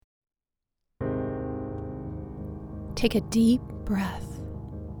Take a deep breath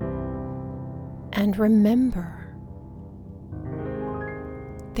and remember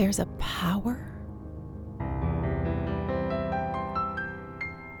there's a power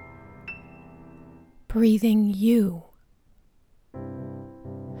breathing you.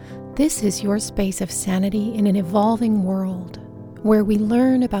 This is your space of sanity in an evolving world where we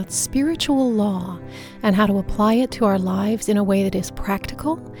learn about spiritual law and how to apply it to our lives in a way that is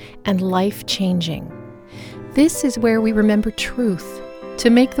practical and life-changing. This is where we remember truth to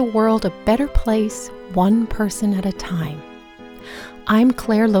make the world a better place, one person at a time. I'm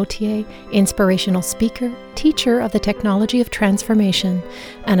Claire Lautier, inspirational speaker, teacher of the technology of transformation,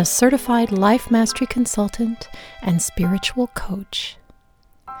 and a certified life mastery consultant and spiritual coach.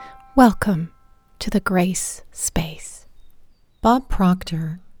 Welcome to the Grace Space. Bob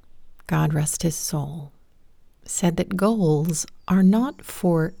Proctor, God rest his soul, said that goals are not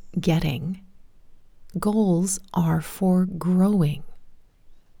for getting. Goals are for growing.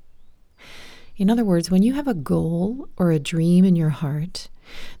 In other words, when you have a goal or a dream in your heart,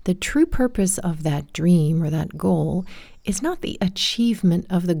 the true purpose of that dream or that goal is not the achievement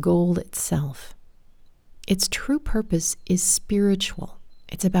of the goal itself. Its true purpose is spiritual.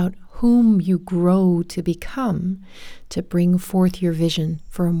 It's about whom you grow to become to bring forth your vision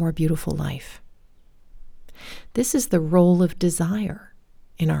for a more beautiful life. This is the role of desire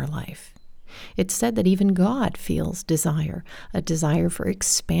in our life. It's said that even God feels desire, a desire for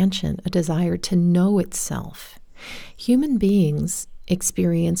expansion, a desire to know itself. Human beings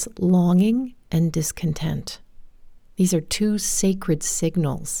experience longing and discontent. These are two sacred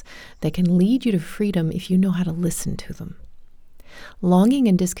signals that can lead you to freedom if you know how to listen to them. Longing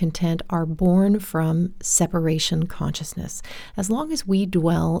and discontent are born from separation consciousness. As long as we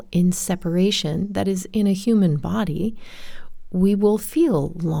dwell in separation, that is, in a human body, we will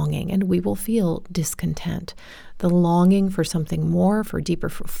feel longing and we will feel discontent. The longing for something more, for deeper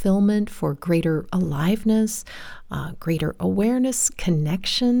fulfillment, for greater aliveness, greater awareness,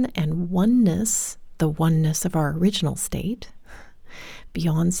 connection, and oneness, the oneness of our original state,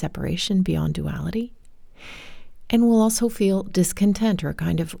 beyond separation, beyond duality. And we'll also feel discontent or a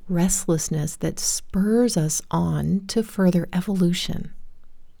kind of restlessness that spurs us on to further evolution.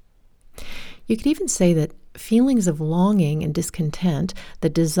 You could even say that feelings of longing and discontent, the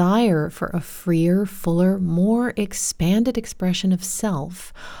desire for a freer, fuller, more expanded expression of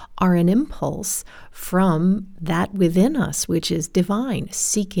self, are an impulse from that within us, which is divine,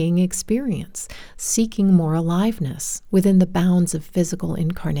 seeking experience, seeking more aliveness within the bounds of physical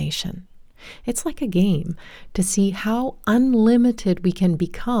incarnation. It's like a game to see how unlimited we can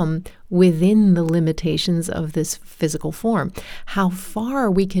become within the limitations of this physical form, how far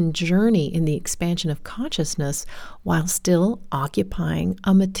we can journey in the expansion of consciousness while still occupying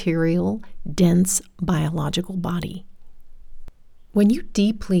a material, dense, biological body. When you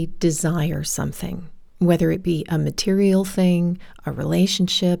deeply desire something, whether it be a material thing, a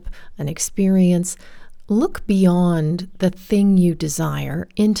relationship, an experience, look beyond the thing you desire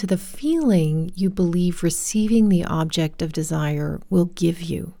into the feeling you believe receiving the object of desire will give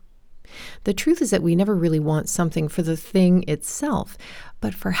you. The truth is that we never really want something for the thing itself,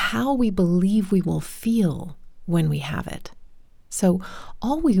 but for how we believe we will feel when we have it. So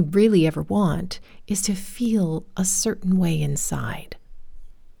all we really ever want is to feel a certain way inside.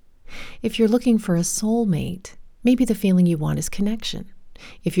 If you're looking for a soulmate, maybe the feeling you want is connection.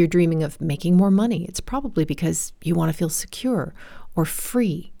 If you're dreaming of making more money, it's probably because you want to feel secure or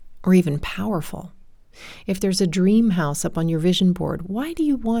free or even powerful. If there's a dream house up on your vision board, why do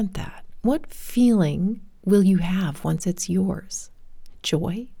you want that? What feeling will you have once it's yours?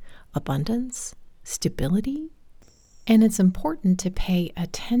 Joy, abundance, stability? And it's important to pay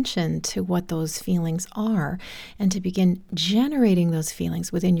attention to what those feelings are and to begin generating those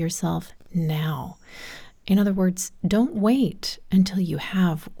feelings within yourself now. In other words, don't wait until you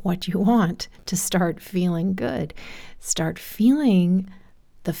have what you want to start feeling good. Start feeling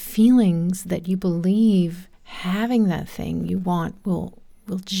the feelings that you believe having that thing you want will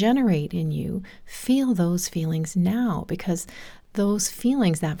generate in you. Feel those feelings now, because those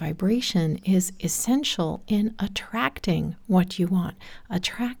feelings, that vibration, is essential in attracting what you want,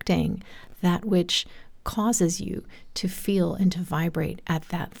 attracting that which causes you to feel and to vibrate at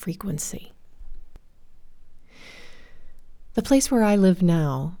that frequency. The place where I live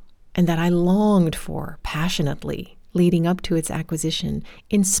now, and that I longed for passionately leading up to its acquisition,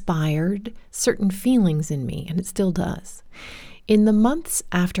 inspired certain feelings in me, and it still does. In the months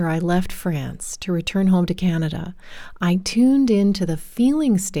after I left France to return home to Canada, I tuned into the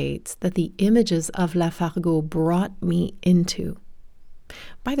feeling states that the images of Lafargue brought me into.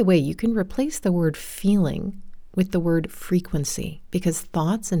 By the way, you can replace the word feeling with the word frequency, because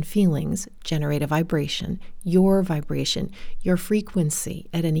thoughts and feelings generate a vibration, your frequency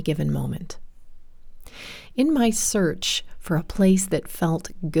at any given moment. In my search for a place that felt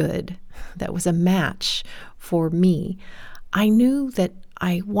good, that was a match for me, I knew that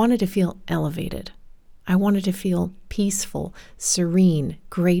I wanted to feel elevated. I wanted to feel peaceful, serene,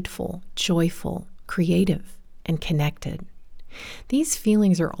 grateful, joyful, creative, and connected. These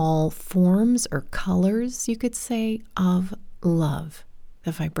feelings are all forms or colors, you could say, of love,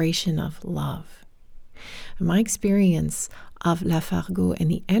 the vibration of love. My experience of Lafargue and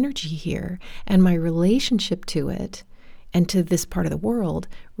the energy here and my relationship to it and to this part of the world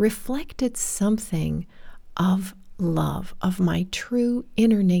reflected something of love, of my true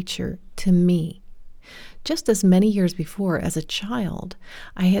inner nature to me. Just as many years before, as a child,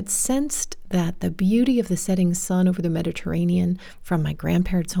 I had sensed that the beauty of the setting sun over the Mediterranean from my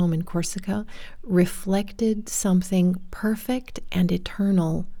grandparents' home in Corsica reflected something perfect and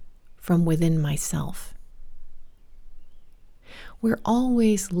eternal from within myself. We're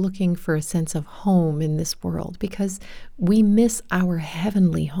always looking for a sense of home in this world because we miss our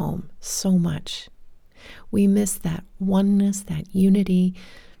heavenly home so much. We miss that oneness, that unity,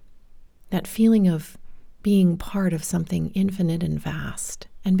 that feeling of being part of something infinite and vast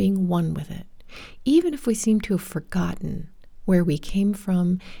and being one with it, even if we seem to have forgotten where we came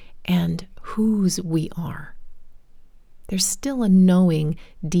from and whose we are. There's still a knowing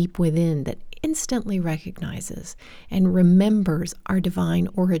deep within that instantly recognizes and remembers our divine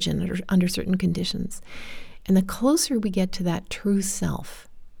origin under certain conditions. And the closer we get to that true self,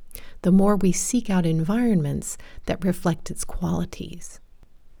 the more we seek out environments that reflect its qualities.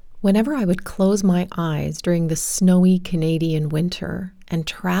 Whenever I would close my eyes during the snowy Canadian winter and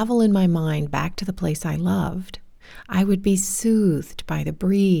travel in my mind back to the place I loved, I would be soothed by the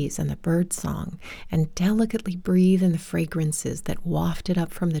breeze and the birdsong and delicately breathe in the fragrances that wafted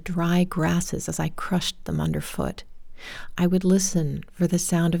up from the dry grasses as I crushed them underfoot. I would listen for the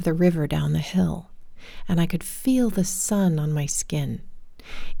sound of the river down the hill, and I could feel the sun on my skin.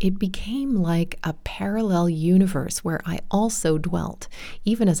 It became like a parallel universe where I also dwelt,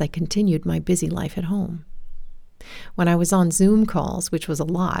 even as I continued my busy life at home. When I was on Zoom calls, which was a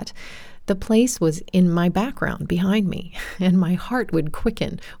lot, the place was in my background behind me, and my heart would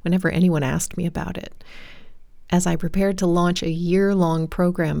quicken whenever anyone asked me about it. As I prepared to launch a year-long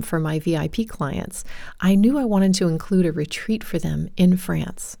program for my VIP clients, I knew I wanted to include a retreat for them in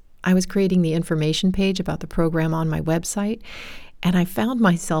France. I was creating the information page about the program on my website, and I found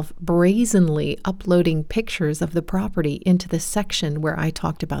myself brazenly uploading pictures of the property into the section where I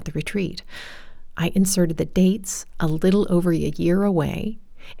talked about the retreat. I inserted the dates a little over a year away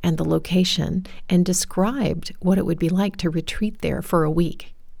and the location and described what it would be like to retreat there for a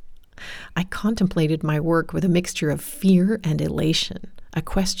week. I contemplated my work with a mixture of fear and elation. A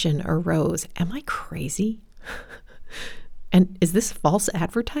question arose: am I crazy? And is this false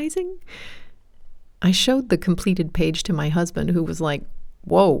advertising? I showed the completed page to my husband, who was like,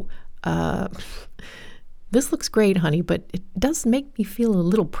 whoa, this looks great, honey, but it does make me feel a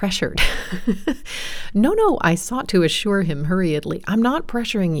little pressured. No, I sought to assure him hurriedly. I'm not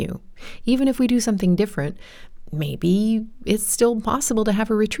pressuring you. Even if we do something different, maybe it's still possible to have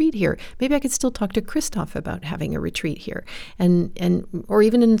a retreat here. Maybe I could still talk to Christoph about having a retreat here, or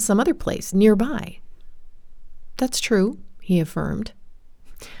even in some other place nearby. That's true, he affirmed.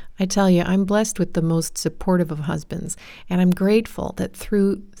 I tell you, I'm blessed with the most supportive of husbands, and I'm grateful that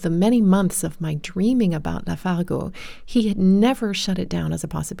through the many months of my dreaming about Lafargue, he had never shut it down as a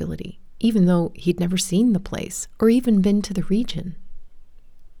possibility, even though he'd never seen the place or even been to the region.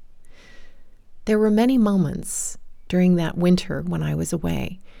 There were many moments during that winter when I was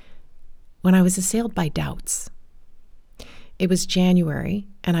away, when I was assailed by doubts. It was January,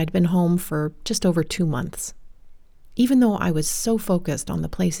 and I'd been home for just over 2 months. Even though I was so focused on the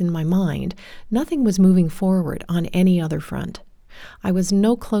place in my mind, nothing was moving forward on any other front. I was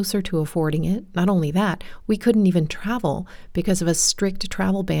no closer to affording it. Not only that, we couldn't even travel because of a strict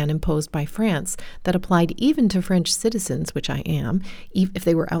travel ban imposed by France that applied even to French citizens, which I am, if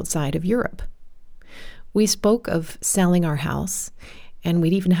they were outside of Europe. We spoke of selling our house, and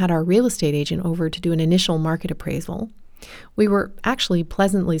we'd even had our real estate agent over to do an initial market appraisal. We were actually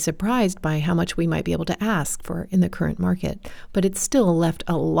pleasantly surprised by how much we might be able to ask for in the current market, but it still left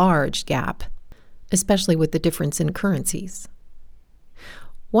a large gap, especially with the difference in currencies.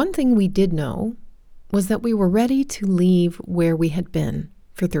 One thing we did know was that we were ready to leave where we had been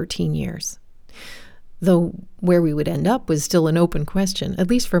for 13 years, though where we would end up was still an open question, at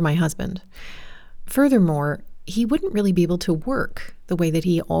least for my husband. Furthermore, he wouldn't really be able to work the way that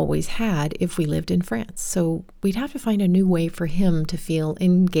he always had if we lived in France. So we'd have to find a new way for him to feel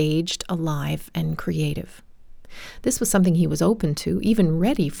engaged, alive, and creative. This was something he was open to, even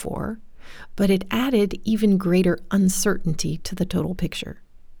ready for, but it added even greater uncertainty to the total picture.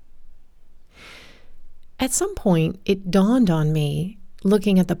 At some point, it dawned on me,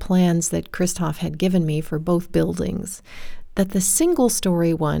 looking at the plans that Christoph had given me for both buildings, that the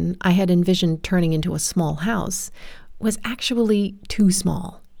single-story one I had envisioned turning into a small house was actually too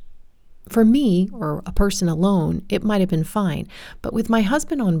small. For me, or a person alone, it might have been fine, but with my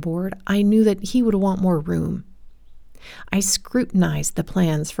husband on board, I knew that he would want more room. I scrutinized the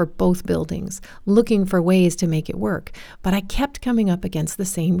plans for both buildings, looking for ways to make it work, but I kept coming up against the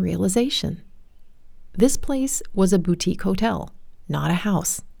same realization. This place was a boutique hotel, not a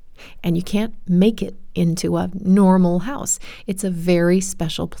house, and you can't make it into a normal house. It's a very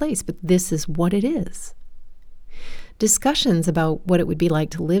special place, but this is what it is. Discussions about what it would be like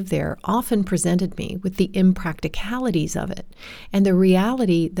to live there often presented me with the impracticalities of it and the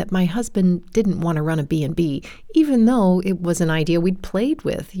reality that my husband didn't want to run a B&B, even though it was an idea we'd played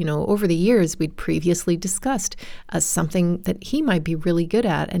with. Over the years, we'd previously discussed as something that he might be really good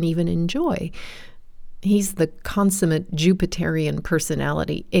at and even enjoy. He's the consummate Jupiterian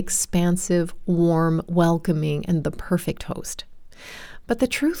personality, expansive, warm, welcoming, and the perfect host. But the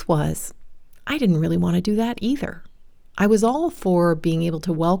truth was, I didn't really want to do that either. I was all for being able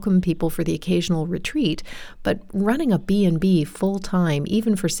to welcome people for the occasional retreat, but running a B&B full-time,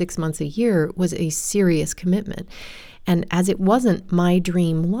 even for 6 months a year, was a serious commitment. And as it wasn't my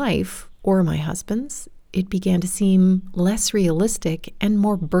dream life or my husband's, it began to seem less realistic and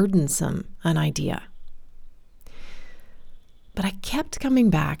more burdensome an idea. But I kept coming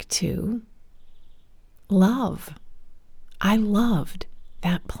back to love. I loved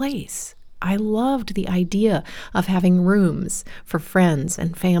that place. I loved the idea of having rooms for friends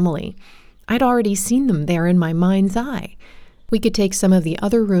and family. I'd already seen them there in my mind's eye. We could take some of the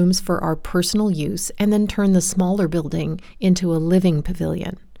other rooms for our personal use and then turn the smaller building into a living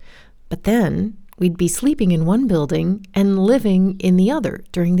pavilion. But then we'd be sleeping in one building and living in the other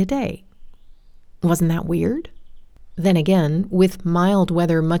during the day. Wasn't that weird? Then again, with mild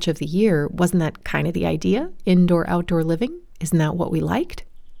weather much of the year, wasn't that kind of the idea? Indoor-outdoor living? Isn't that what we liked?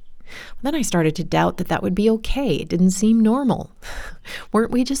 Then I started to doubt that would be okay. It didn't seem normal.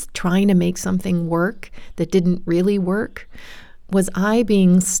 Weren't we just trying to make something work that didn't really work? Was I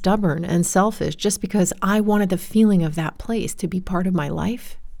being stubborn and selfish just because I wanted the feeling of that place to be part of my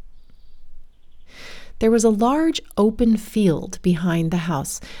life? There was a large open field behind the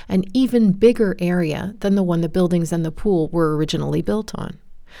house, an even bigger area than the one the buildings and the pool were originally built on.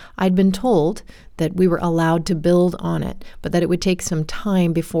 I'd been told that we were allowed to build on it, but that it would take some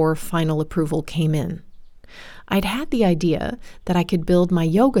time before final approval came in. I'd had the idea that I could build my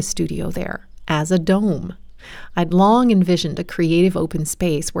yoga studio there as a dome. I'd long envisioned a creative open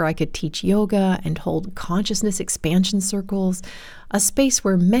space where I could teach yoga and hold consciousness expansion circles, a space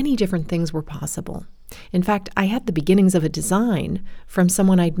where many different things were possible. In fact, I had the beginnings of a design from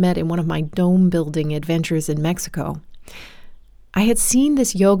someone I'd met in one of my dome building adventures in Mexico. I had seen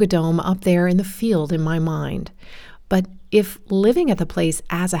this yoga dome up there in the field in my mind, but if living at the place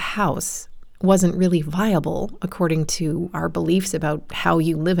as a house wasn't really viable according to our beliefs about how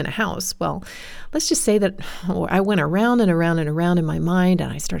you live in a house, well, let's just say that I went around and around and around in my mind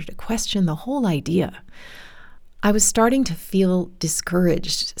and I started to question the whole idea. I was starting to feel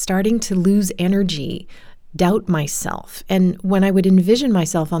discouraged, starting to lose energy, doubt myself. And when I would envision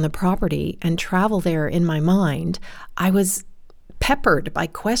myself on the property and travel there in my mind, I was peppered by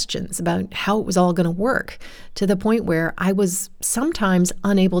questions about how it was all going to work, to the point where I was sometimes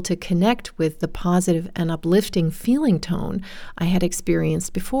unable to connect with the positive and uplifting feeling tone I had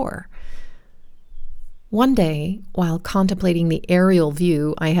experienced before. One day, while contemplating the aerial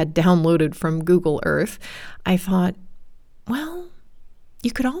view I had downloaded from Google Earth, I thought, well,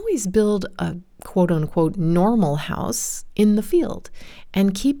 you could always build a quote-unquote normal house in the field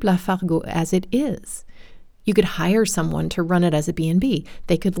and keep La Fargo as it is. You could hire someone to run it as a B&B.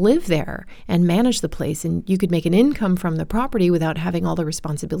 They could live there and manage the place, and you could make an income from the property without having all the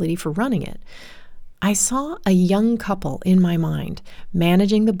responsibility for running it. I saw a young couple in my mind,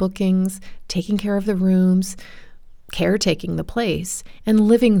 managing the bookings, taking care of the rooms, caretaking the place, and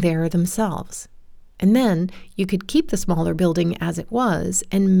living there themselves. And then you could keep the smaller building as it was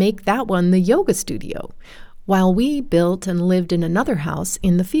and make that one the yoga studio, while we built and lived in another house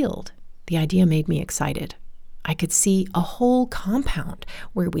in the field. The idea made me excited. I could see a whole compound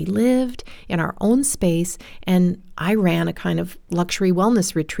where we lived in our own space, and I ran a kind of luxury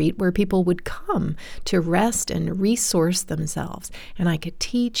wellness retreat where people would come to rest and resource themselves, and I could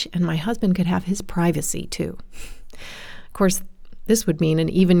teach, and my husband could have his privacy too. Of course, this would mean an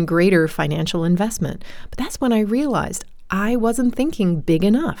even greater financial investment, but that's when I realized I wasn't thinking big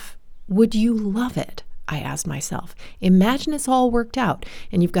enough. Would you love it? I asked myself. Imagine it's all worked out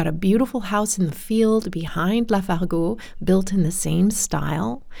and you've got a beautiful house in the field behind Lafargue, built in the same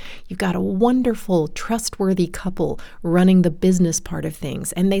style. You've got a wonderful, trustworthy couple running the business part of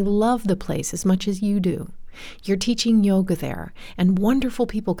things, and they love the place as much as you do. You're teaching yoga there, and wonderful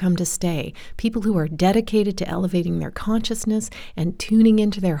people come to stay, people who are dedicated to elevating their consciousness and tuning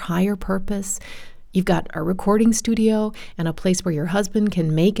into their higher purpose. You've got a recording studio and a place where your husband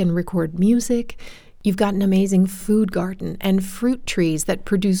can make and record music. You've got an amazing food garden and fruit trees that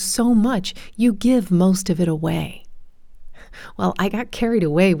produce so much, you give most of it away. Well, I got carried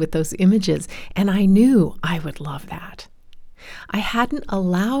away with those images, and I knew I would love that. I hadn't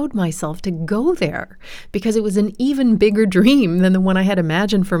allowed myself to go there because it was an even bigger dream than the one I had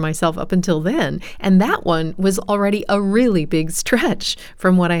imagined for myself up until then, and that one was already a really big stretch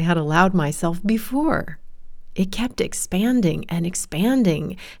from what I had allowed myself before. It kept expanding and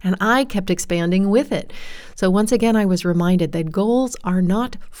expanding, and I kept expanding with it. So once again, I was reminded that goals are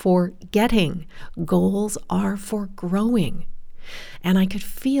not for getting. Goals are for growing. And I could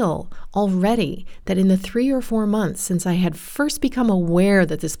feel already that in the 3 or 4 months since I had first become aware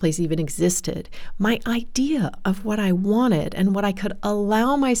that this place even existed, my idea of what I wanted and what I could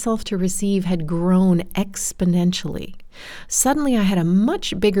allow myself to receive had grown exponentially. Suddenly, I had a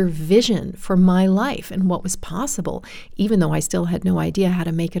much bigger vision for my life and what was possible, even though I still had no idea how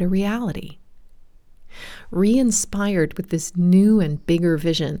to make it a reality. Re-inspired with this new and bigger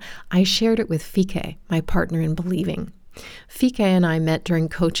vision, I shared it with Fike, my partner in believing. Fike and I met during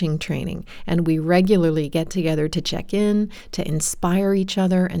coaching training, and we regularly get together to check in, to inspire each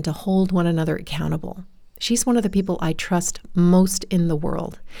other, and to hold one another accountable. She's one of the people I trust most in the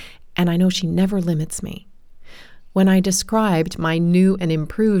world, and I know she never limits me. When I described my new and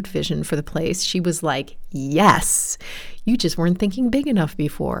improved vision for the place, she was like, "Yes, you just weren't thinking big enough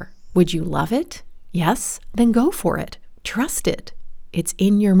before. Would you love it? Yes? Then go for it. Trust it. It's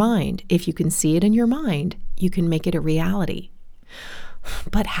in your mind. If you can see it in your mind, you can make it a reality."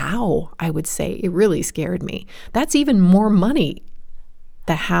 But how? I would say. It really scared me. That's even more money.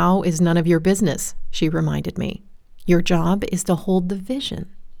 The how is none of your business, she reminded me. Your job is to hold the vision.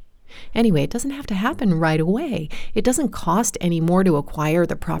 Anyway, it doesn't have to happen right away. It doesn't cost any more to acquire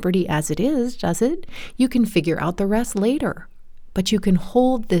the property as it is, does it? You can figure out the rest later. But you can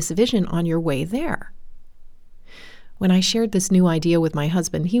hold this vision on your way there. When I shared this new idea with my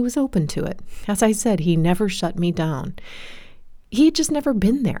husband, he was open to it. As I said, he never shut me down. He had just never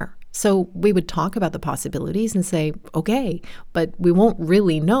been there. So we would talk about the possibilities and say, okay, but we won't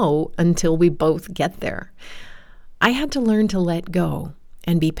really know until we both get there. I had to learn to let go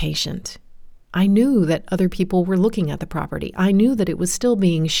and be patient. I knew that other people were looking at the property. I knew that it was still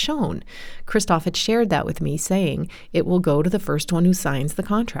being shown. Christoph had shared that with me, saying it will go to the first one who signs the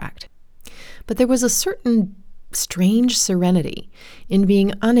contract. But there was a certain strange serenity in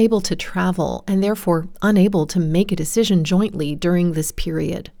being unable to travel and therefore unable to make a decision jointly during this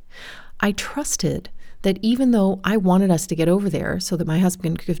period. I trusted that even though I wanted us to get over there so that my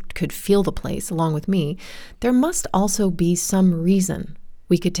husband could feel the place along with me, there must also be some reason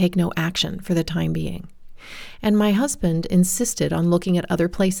we could take no action for the time being. And my husband insisted on looking at other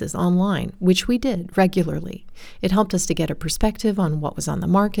places online, which we did regularly. It helped us to get a perspective on what was on the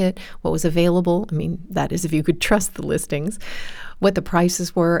market, what was available. I mean, that is if you could trust the listings, what the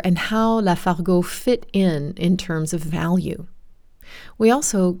prices were, and how Lafargue fit in terms of value. We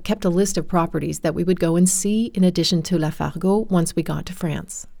also kept a list of properties that we would go and see in addition to Lafargue once we got to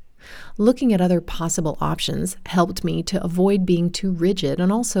France. Looking at other possible options helped me to avoid being too rigid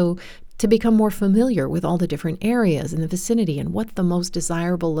and also to become more familiar with all the different areas in the vicinity and what the most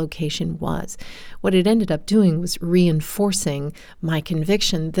desirable location was. What it ended up doing was reinforcing my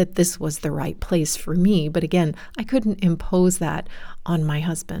conviction that this was the right place for me. But again, I couldn't impose that on my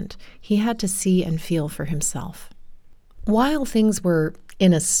husband. He had to see and feel for himself. While things were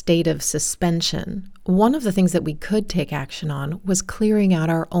in a state of suspension, one of the things that we could take action on was clearing out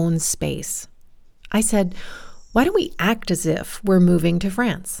our own space. I said, why don't we act as if we're moving to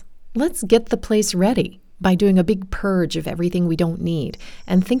France? Let's get the place ready by doing a big purge of everything we don't need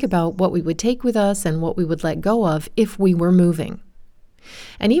and think about what we would take with us and what we would let go of if we were moving.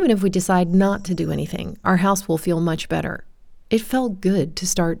 And even if we decide not to do anything, our house will feel much better. It felt good to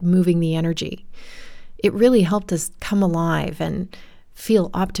start moving the energy. It really helped us come alive and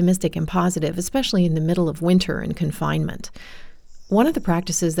feel optimistic and positive, especially in the middle of winter and confinement. One of the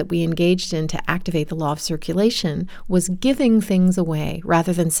practices that we engaged in to activate the law of circulation was giving things away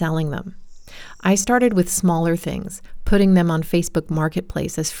rather than selling them. I started with smaller things, putting them on Facebook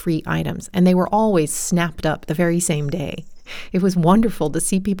Marketplace as free items, and they were always snapped up the very same day. It was wonderful to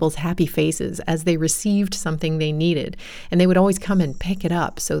see people's happy faces as they received something they needed, and they would always come and pick it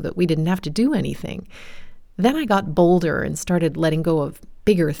up so that we didn't have to do anything. Then I got bolder and started letting go of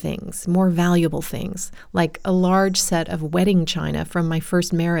bigger things, more valuable things, like a large set of wedding china from my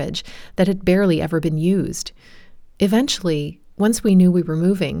first marriage that had barely ever been used. Eventually, once we knew we were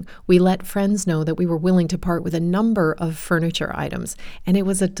moving, we let friends know that we were willing to part with a number of furniture items, and it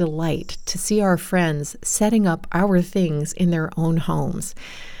was a delight to see our friends setting up our things in their own homes.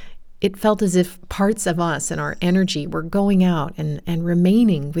 It felt as if parts of us and our energy were going out and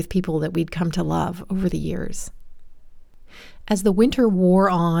remaining with people that we'd come to love over the years. As the winter wore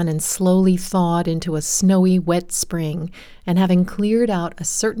on and slowly thawed into a snowy, wet spring, and having cleared out a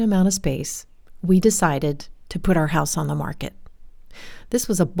certain amount of space, we decided to put our house on the market. This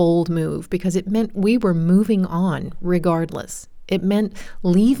was a bold move because it meant we were moving on regardless. It meant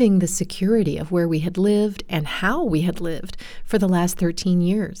leaving the security of where we had lived and how we had lived for the last 13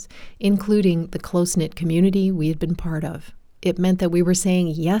 years, including the close-knit community we had been part of. It meant that we were saying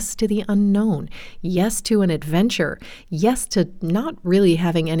yes to the unknown, yes to an adventure, yes to not really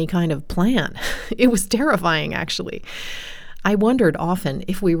having any kind of plan. It was terrifying, actually. I wondered often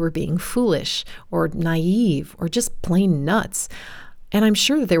if we were being foolish or naive or just plain nuts. And I'm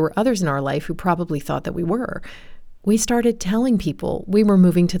sure that there were others in our life who probably thought that we were. We started telling people we were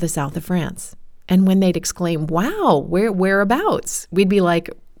moving to the south of France. And when they'd exclaim, "Wow, whereabouts?" we'd be like,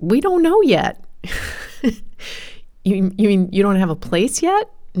 "We don't know yet." You mean you don't have a place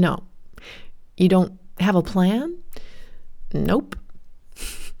yet? No. You don't have a plan? Nope.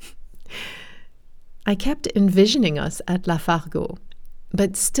 I kept envisioning us at Lafargue,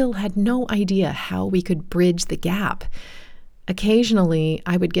 but still had no idea how we could bridge the gap. Occasionally,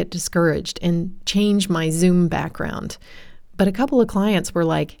 I would get discouraged and change my Zoom background. But a couple of clients were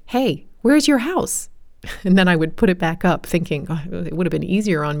like, "Hey, where's your house?" And then I would put it back up thinking, oh, it would have been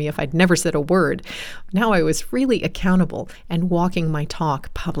easier on me if I'd never said a word. Now I was really accountable and walking my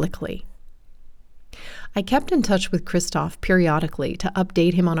talk publicly. I kept in touch with Christophe periodically to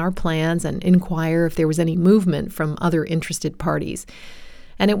update him on our plans and inquire if there was any movement from other interested parties.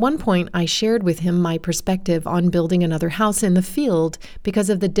 And at one point, I shared with him my perspective on building another house in the field because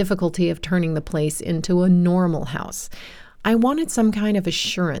of the difficulty of turning the place into a normal house. I wanted some kind of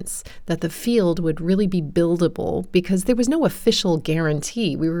assurance that the field would really be buildable because there was no official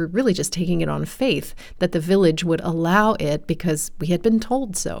guarantee. We were really just taking it on faith that the village would allow it because we had been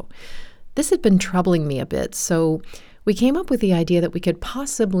told so. This had been troubling me a bit, so we came up with the idea that we could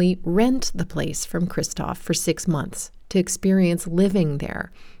possibly rent the place from Christophe for 6 months to experience living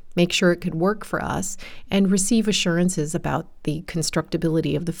there, make sure it could work for us, and receive assurances about the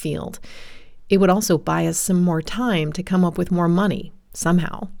constructability of the field. It would also buy us some more time to come up with more money,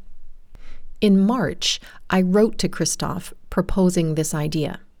 somehow. In March, I wrote to Christophe proposing this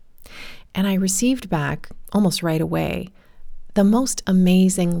idea, and I received back, almost right away, the most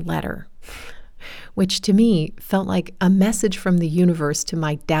amazing letter, which to me felt like a message from the universe to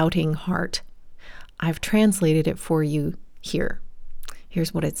my doubting heart. I've translated it for you here.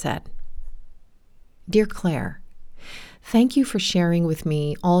 Here's what it said. Dear Claire, thank you for sharing with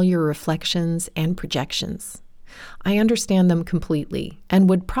me all your reflections and projections. I understand them completely and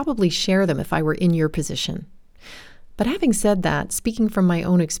would probably share them if I were in your position. But having said that, speaking from my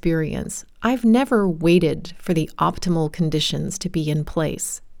own experience, I've never waited for the optimal conditions to be in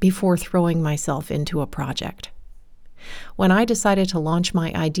place before throwing myself into a project. When I decided to launch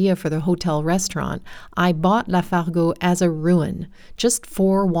my idea for the hotel restaurant, I bought Lafargue as a ruin, just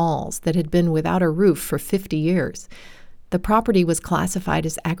 4 walls that had been without a roof for 50 years. The property was classified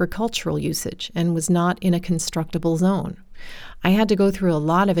as agricultural usage and was not in a constructible zone. I had to go through a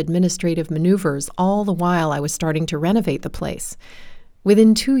lot of administrative maneuvers all the while I was starting to renovate the place.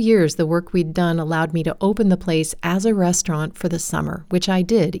 Within 2 years, the work we'd done allowed me to open the place as a restaurant for the summer, which I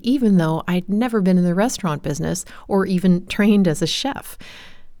did, even though I'd never been in the restaurant business or even trained as a chef.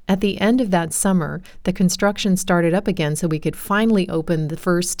 At the end of that summer, the construction started up again so we could finally open the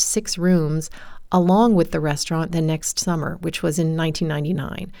first 6 rooms along with the restaurant the next summer, which was in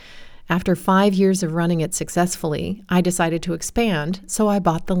 1999. After 5 years of running it successfully, I decided to expand, so I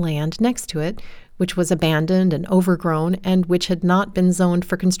bought the land next to it, which was abandoned and overgrown and which had not been zoned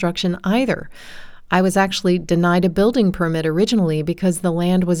for construction either. I was actually denied a building permit originally because the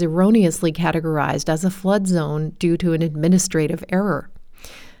land was erroneously categorized as a flood zone due to an administrative error.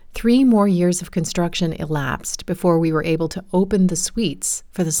 3 more years of construction elapsed before we were able to open the suites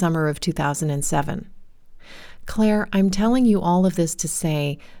for the summer of 2007. Claire, I'm telling you all of this to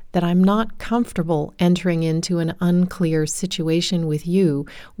say that I'm not comfortable entering into an unclear situation with you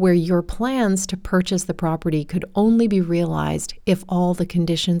where your plans to purchase the property could only be realized if all the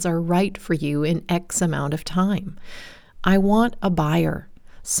conditions are right for you in X amount of time. I want a buyer,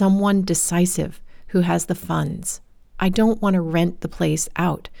 someone decisive who has the funds. I don't want to rent the place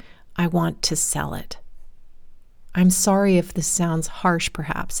out. I want to sell it. I'm sorry if this sounds harsh,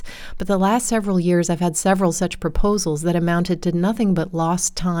 perhaps, but the last several years I've had several such proposals that amounted to nothing but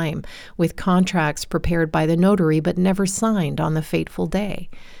lost time, with contracts prepared by the notary but never signed on the fateful day.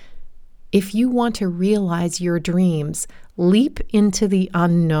 If you want to realize your dreams, leap into the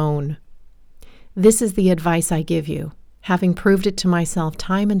unknown. This is the advice I give you, having proved it to myself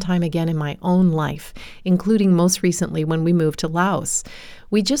time and time again in my own life, including most recently when we moved to Laos.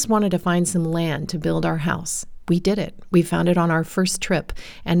 We just wanted to find some land to build our house. We did it. We found it on our first trip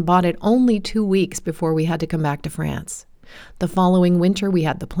and bought it only 2 weeks before we had to come back to France. The following winter, we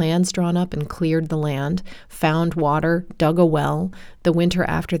had the plans drawn up and cleared the land, found water, dug a well. The winter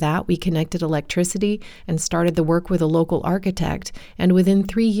after that, we connected electricity and started the work with a local architect, and within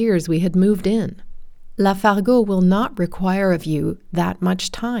 3 years, we had moved in. Lafargo will not require of you that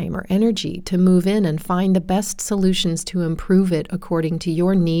much time or energy to move in and find the best solutions to improve it according to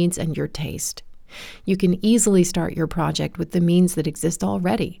your needs and your taste. You can easily start your project with the means that exist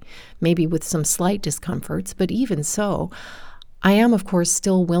already, maybe with some slight discomforts, but even so, I am, of course,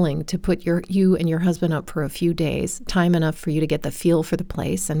 still willing to put you and your husband up for a few days, time enough for you to get the feel for the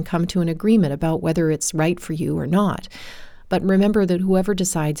place and come to an agreement about whether it's right for you or not. But remember that whoever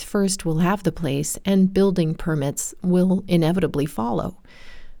decides first will have the place, and building permits will inevitably follow.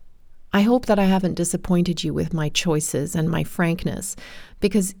 I hope that I haven't disappointed you with my choices and my frankness,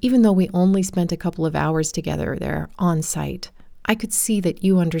 because even though we only spent a couple of hours together there on site, I could see that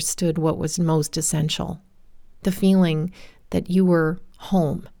you understood what was most essential, the feeling that you were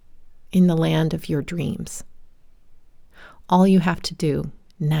home in the land of your dreams. All you have to do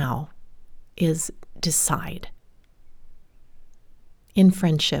now is decide. In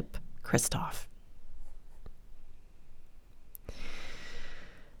friendship, Christoph.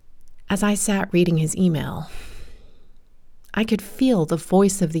 As I sat reading his email, I could feel the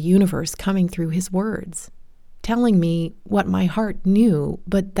voice of the universe coming through his words, telling me what my heart knew,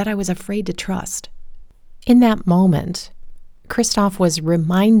 but that I was afraid to trust. In that moment, Christoph was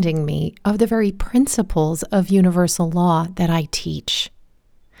reminding me of the very principles of universal law that I teach.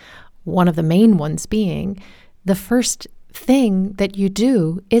 One of the main ones being, the first thing that you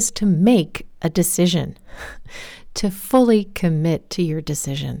do is to make a decision, to fully commit to your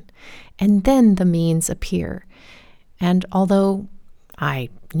decision, and then the means appear. And although I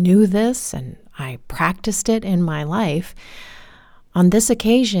knew this and I practiced it in my life, on this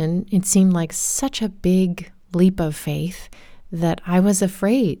occasion, it seemed like such a big leap of faith that I was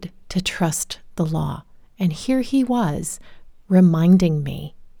afraid to trust the law. And here he was reminding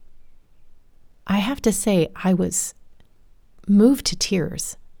me. I have to say, I was moved to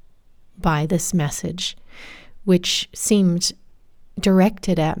tears by this message, which seemed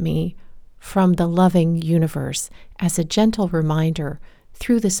directed at me from the loving universe as a gentle reminder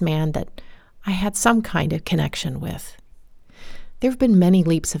through this man that I had some kind of connection with. There have been many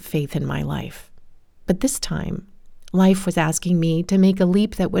leaps of faith in my life, but this time, life was asking me to make a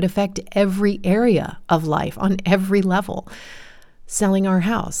leap that would affect every area of life on every level. Selling our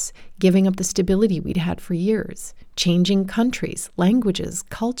house, giving up the stability we'd had for years, changing countries, languages,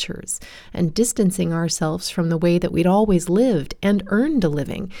 cultures, and distancing ourselves from the way that we'd always lived and earned a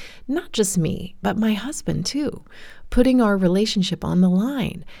living. Not just me, but my husband too. Putting our relationship on the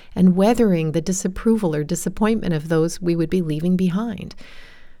line and weathering the disapproval or disappointment of those we would be leaving behind.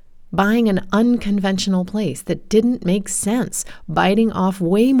 Buying an unconventional place that didn't make sense, biting off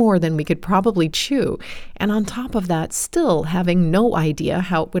way more than we could probably chew, and on top of that, still having no idea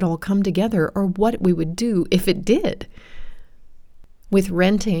how it would all come together or what we would do if it did. With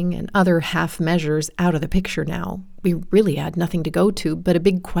renting and other half measures out of the picture now, we really had nothing to go to but a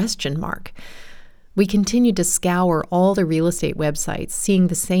big question mark. We continued to scour all the real estate websites, seeing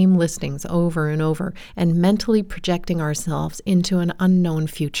the same listings over and over, and mentally projecting ourselves into an unknown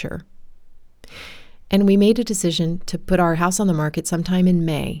future. And we made a decision to put our house on the market sometime in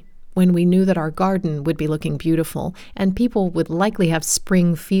May, when we knew that our garden would be looking beautiful, and people would likely have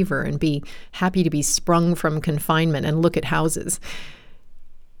spring fever and be happy to be sprung from confinement and look at houses.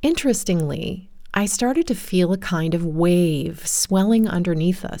 Interestingly, I started to feel a kind of wave swelling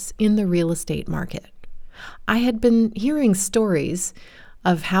underneath us in the real estate market. I had been hearing stories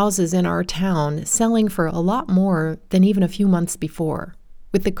of houses in our town selling for a lot more than even a few months before.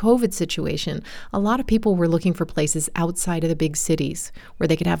 With the COVID situation, a lot of people were looking for places outside of the big cities where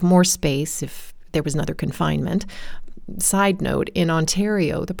they could have more space if there was another confinement. Side note, in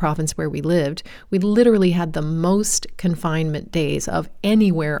Ontario, the province where we lived, we literally had the most confinement days of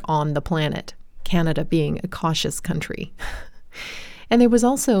anywhere on the planet, Canada being a cautious country. And there was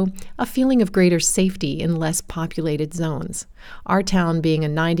also a feeling of greater safety in less populated zones. Our town, being a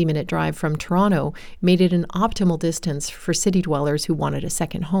 90-minute drive from Toronto, made it an optimal distance for city dwellers who wanted a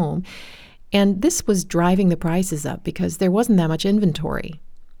second home. And this was driving the prices up because there wasn't that much inventory.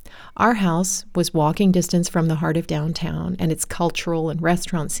 Our house was walking distance from the heart of downtown and its cultural and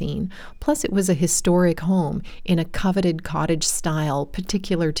restaurant scene, plus it was a historic home in a coveted cottage style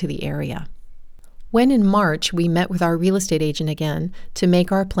particular to the area. When in March we met with our real estate agent again to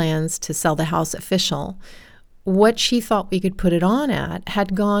make our plans to sell the house official, what she thought we could put it on at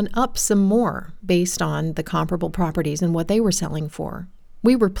had gone up some more based on the comparable properties and what they were selling for.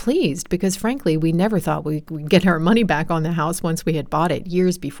 We were pleased because, frankly, we never thought we would get our money back on the house once we had bought it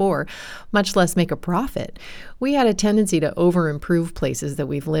years before, much less make a profit. We had a tendency to over-improve places that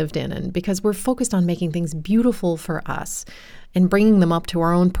we've lived in, and because we're focused on making things beautiful for us and bringing them up to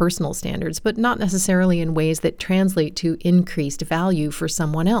our own personal standards, but not necessarily in ways that translate to increased value for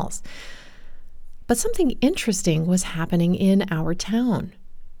someone else. But something interesting was happening in our town.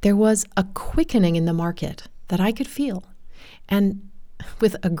 There was a quickening in the market that I could feel, and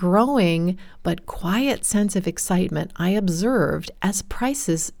with a growing but quiet sense of excitement, I observed as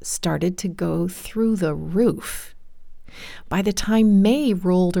prices started to go through the roof. By the time May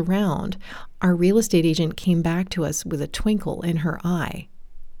rolled around, our real estate agent came back to us with a twinkle in her eye.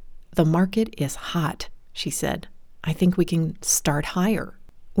 "The market is hot," she said. "I think we can start higher."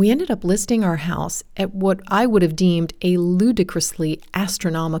 We ended up listing our house at what I would have deemed a ludicrously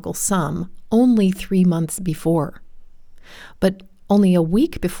astronomical sum only 3 months before. But only a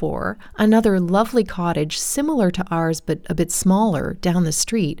week before, another lovely cottage similar to ours but a bit smaller down the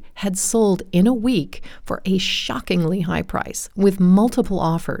street had sold in a week for a shockingly high price with multiple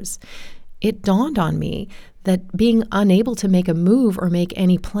offers. It dawned on me that being unable to make a move or make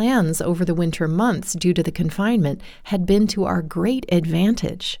any plans over the winter months due to the confinement had been to our great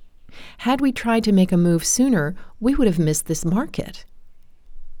advantage. Had we tried to make a move sooner, we would have missed this market.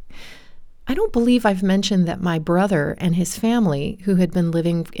 I don't believe I've mentioned that my brother and his family, who had been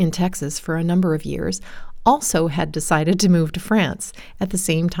living in Texas for a number of years, also had decided to move to France at the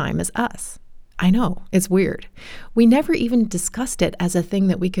same time as us. I know, it's weird. We never even discussed it as a thing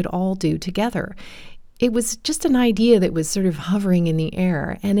that we could all do together. It was just an idea that was sort of hovering in the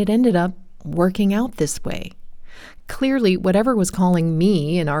air, and it ended up working out this way. Clearly, whatever was calling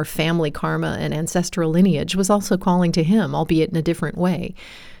me in our family karma and ancestral lineage was also calling to him, albeit in a different way.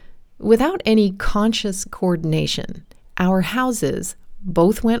 Without any conscious coordination, our houses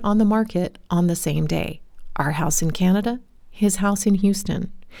both went on the market on the same day. Our house in Canada, his house in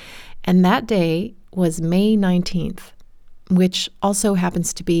Houston. And that day was May 19th, which also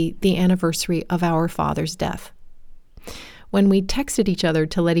happens to be the anniversary of our father's death. When we texted each other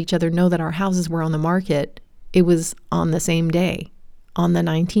to let each other know that our houses were on the market, it was on the same day, on the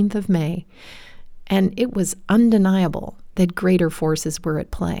 19th of May. And it was undeniable that greater forces were at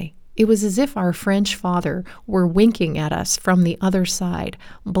play. It was as if our French father were winking at us from the other side,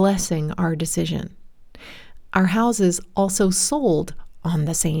 blessing our decision. Our houses also sold on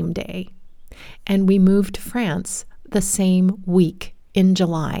the same day, and we moved to France the same week in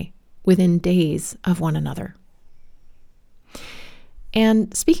July, within days of one another.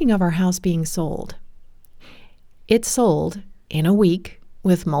 And speaking of our house being sold, it sold in a week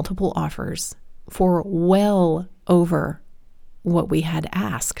with multiple offers for well over what we had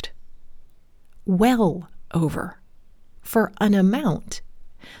asked. Well over, for an amount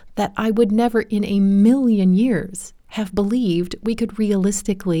that I would never in a million years have believed we could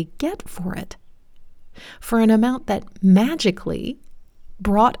realistically get for it. For an amount that magically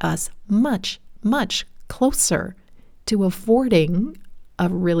brought us much, much closer to affording a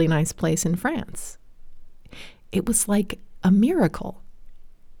really nice place in France. It was like a miracle.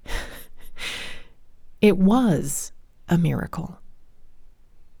 It was a miracle.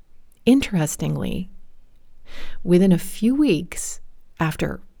 Interestingly, within a few weeks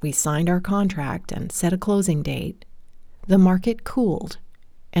after we signed our contract and set a closing date, the market cooled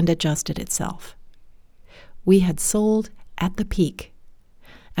and adjusted itself. We had sold at the peak,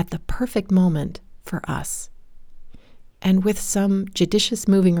 at the perfect moment for us. and with some judicious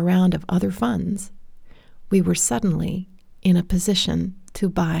moving around of other funds, we were suddenly in a position to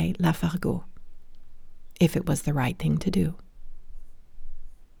buy Lafargue, if it was the right thing to do.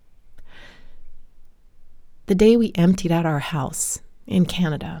 The day we emptied out our house in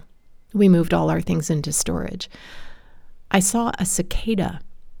Canada, we moved all our things into storage. I saw a cicada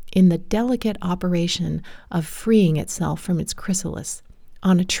in the delicate operation of freeing itself from its chrysalis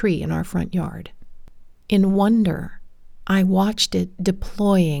on a tree in our front yard. In wonder, I watched it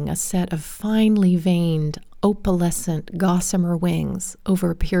deploying a set of finely veined, opalescent gossamer wings over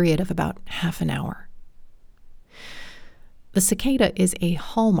a period of about half an hour. The cicada is a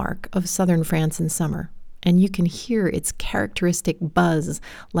hallmark of southern France in summer, and you can hear its characteristic buzz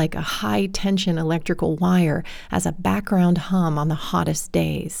like a high-tension electrical wire as a background hum on the hottest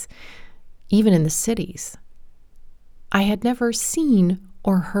days, even in the cities. I had never seen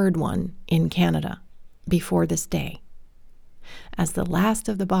or heard one in Canada before this day. As the last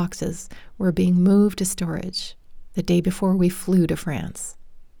of the boxes were being moved to storage the day before we flew to France,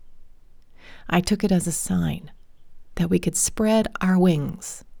 I took it as a sign that we could spread our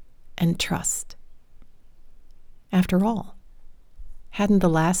wings and trust. After all, hadn't the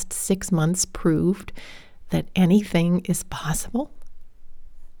last 6 months proved that anything is possible?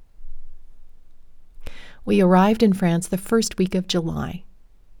 We arrived in France the first week of July,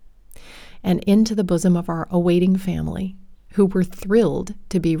 and into the bosom of our awaiting family, who were thrilled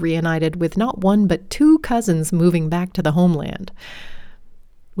to be reunited with not one but 2 cousins moving back to the homeland.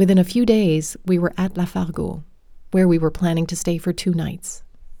 Within a few days, we were at Lafargue, where we were planning to stay for 2 nights.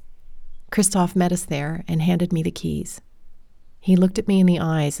 Christophe met us there and handed me the keys. He looked at me in the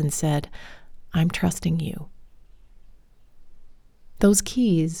eyes and said, "I'm trusting you." Those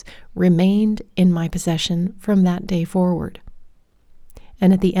keys remained in my possession from that day forward.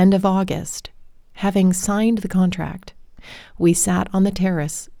 And at the end of August, having signed the contract, we sat on the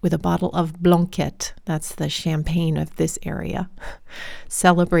terrace with a bottle of Blanquette, that's the champagne of this area,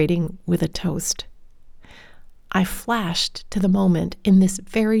 celebrating with a toast. I flashed to the moment in this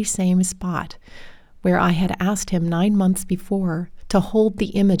very same spot where I had asked him 9 months before to hold the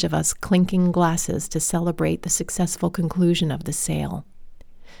image of us clinking glasses to celebrate the successful conclusion of the sale.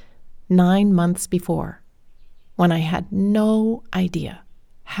 9 months before, when I had no idea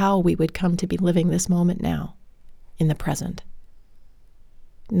how we would come to be living this moment now, in the present.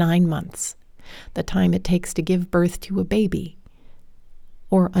 9 months, the time it takes to give birth to a baby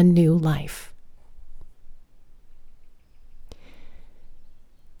or a new life.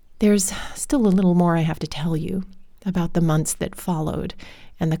 There's still a little more I have to tell you about the months that followed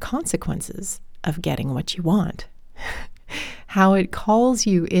and the consequences of getting what you want. How it calls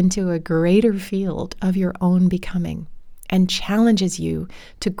you into a greater field of your own becoming and challenges you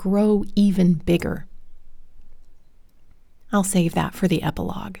to grow even bigger. I'll save that for the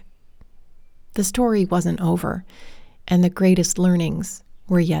epilogue. The story wasn't over, and the greatest learnings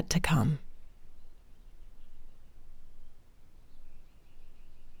were yet to come.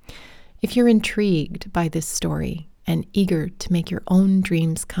 If you're intrigued by this story and eager to make your own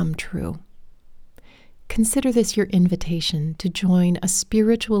dreams come true, consider this your invitation to join a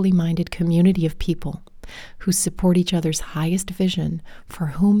spiritually minded community of people who support each other's highest vision for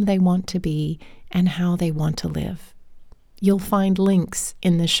whom they want to be and how they want to live. You'll find links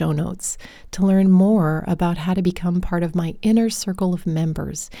in the show notes to learn more about how to become part of my inner circle of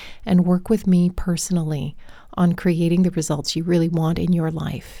members and work with me personally on creating the results you really want in your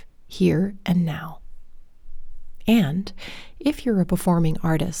life, here and now. And if you're a performing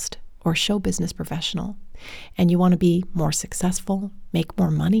artist or show business professional and you want to be more successful, make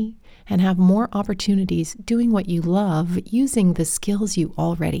more money, and have more opportunities doing what you love using the skills you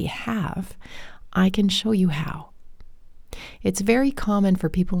already have, I can show you how. It's very common for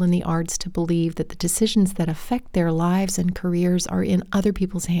people in the arts to believe that the decisions that affect their lives and careers are in other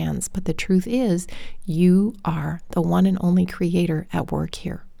people's hands, but the truth is, you are the one and only creator at work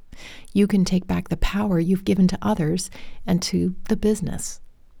here. You can take back the power you've given to others and to the business.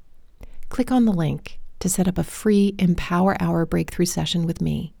 Click on the link to set up a free Empower Hour breakthrough session with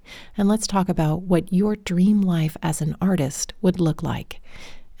me, and let's talk about what your dream life as an artist would look like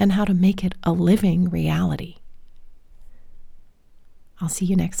and how to make it a living reality. I'll see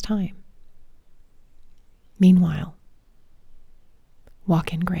you next time. Meanwhile,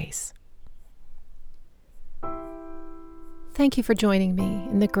 walk in grace. Thank you for joining me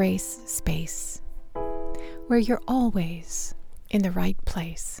in the Grace Space, where you're always in the right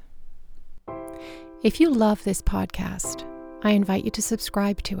place. If you love this podcast, I invite you to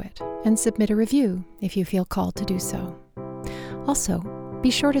subscribe to it and submit a review if you feel called to do so. Also, be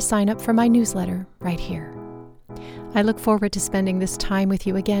sure to sign up for my newsletter right here. I look forward to spending this time with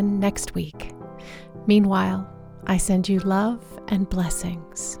you again next week. Meanwhile, I send you love and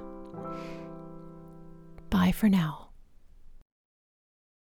blessings. Bye for now.